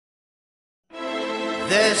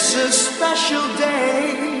There's a special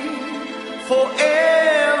day for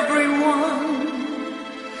everyone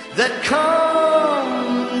that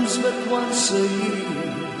comes but once a year.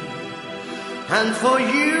 And for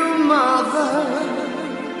you, mother,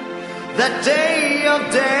 that day of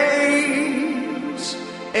days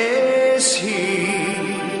is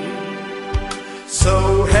here.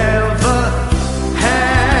 So have a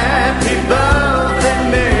happy birthday,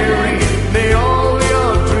 Mary. May all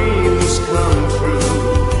your dreams come true,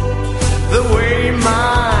 the way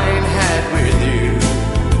mine had with you.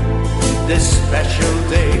 This special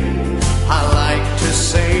day, I like to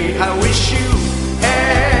say I wish you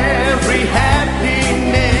every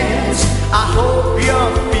happiness. I hope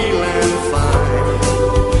you're feeling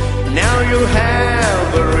fine. Now you'll have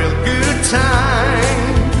a real good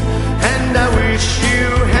time, and I wish you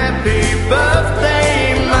happy birthday,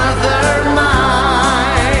 mother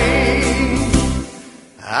mine.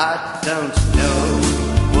 I don't know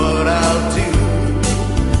what I'll do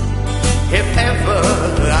if ever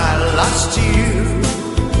I lost you.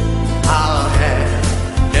 I'll have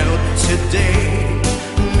no today,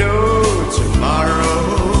 no tomorrow.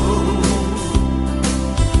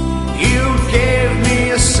 You gave me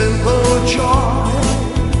a simple joy,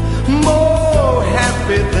 more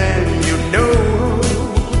happy than you know.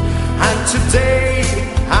 And today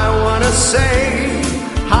I wanna say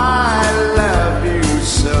I love you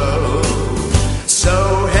so. So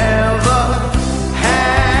have a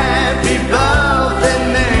happy birthday,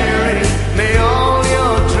 Mary. May all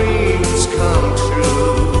your dreams come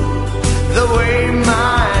true, the way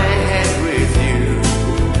mine had with you.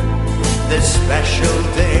 This special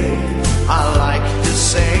day, I like to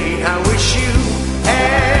say I wish you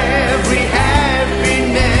every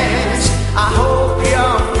happiness. I hope